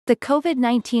The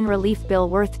COVID-19 relief bill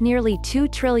worth nearly $2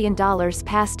 trillion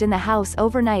passed in the House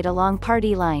overnight along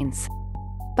party lines.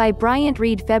 By Bryant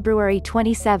Reed February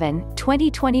 27,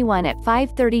 2021 at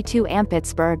 5:32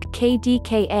 amPITTSBURGH,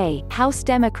 KDKA, House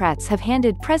Democrats have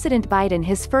handed President Biden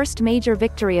his first major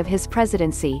victory of his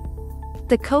presidency.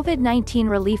 The COVID-19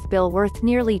 relief bill worth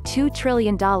nearly $2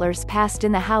 trillion passed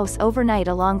in the House overnight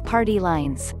along party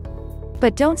lines.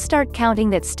 But don't start counting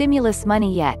that stimulus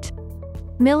money yet.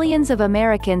 Millions of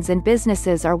Americans and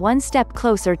businesses are one step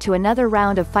closer to another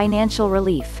round of financial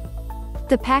relief.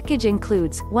 The package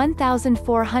includes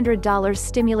 $1,400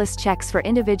 stimulus checks for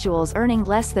individuals earning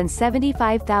less than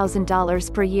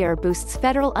 $75,000 per year, boosts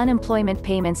federal unemployment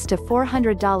payments to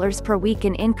 $400 per week,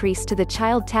 an increase to the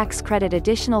child tax credit,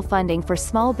 additional funding for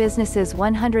small businesses,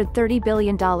 $130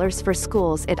 billion for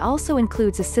schools. It also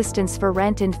includes assistance for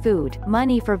rent and food,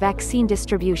 money for vaccine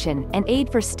distribution, and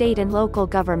aid for state and local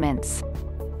governments.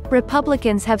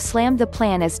 Republicans have slammed the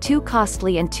plan as too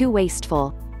costly and too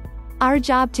wasteful. Our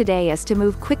job today is to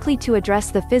move quickly to address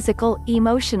the physical,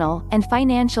 emotional, and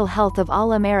financial health of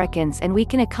all Americans, and we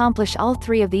can accomplish all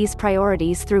three of these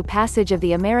priorities through passage of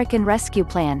the American Rescue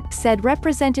Plan, said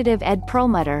Representative Ed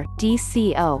Perlmutter,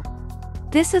 DCO.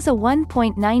 This is a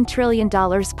 $1.9 trillion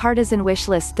partisan wish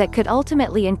list that could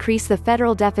ultimately increase the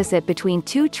federal deficit between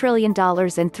 $2 trillion and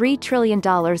 $3 trillion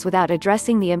without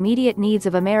addressing the immediate needs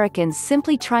of Americans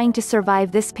simply trying to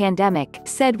survive this pandemic,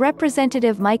 said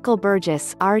Representative Michael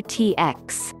Burgess,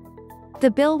 RTX. The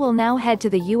bill will now head to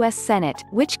the U.S. Senate,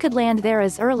 which could land there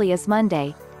as early as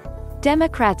Monday.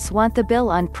 Democrats want the bill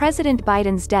on President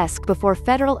Biden's desk before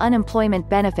federal unemployment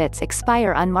benefits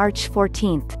expire on March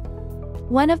 14.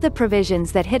 One of the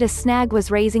provisions that hit a snag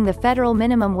was raising the federal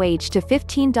minimum wage to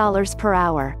 $15 per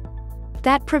hour.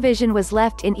 That provision was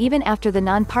left in even after the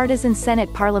nonpartisan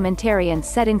Senate Parliamentarian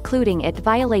said including it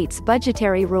violates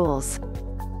budgetary rules.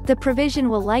 The provision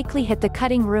will likely hit the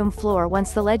cutting room floor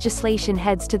once the legislation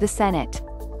heads to the Senate.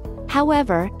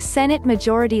 However, Senate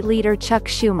Majority Leader Chuck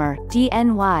Schumer,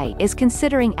 DNY, is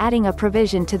considering adding a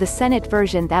provision to the Senate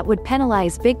version that would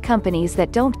penalize big companies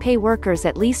that don't pay workers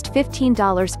at least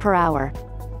 $15 per hour.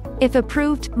 If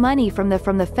approved, money from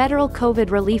the federal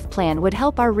COVID relief plan would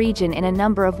help our region in a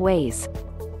number of ways.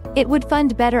 It would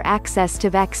fund better access to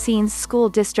vaccines. School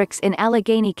districts in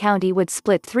Allegheny County would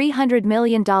split $300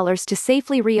 million to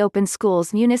safely reopen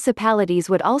schools. Municipalities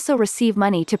would also receive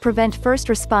money to prevent first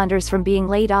responders from being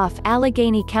laid off.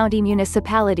 Allegheny County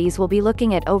municipalities will be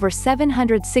looking at over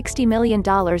 $760 million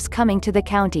coming to the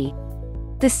county.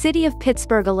 The City of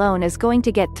Pittsburgh alone is going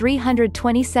to get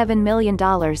 $327 million,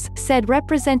 said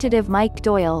Representative Mike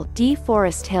Doyle, D.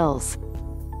 Forest Hills.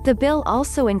 The bill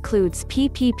also includes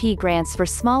PPP grants for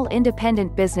small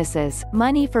independent businesses,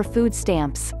 money for food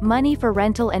stamps, money for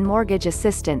rental and mortgage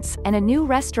assistance, and a new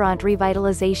restaurant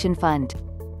revitalization fund.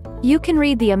 You can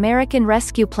read the American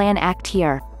Rescue Plan Act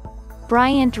here.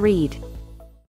 Bryant Reed.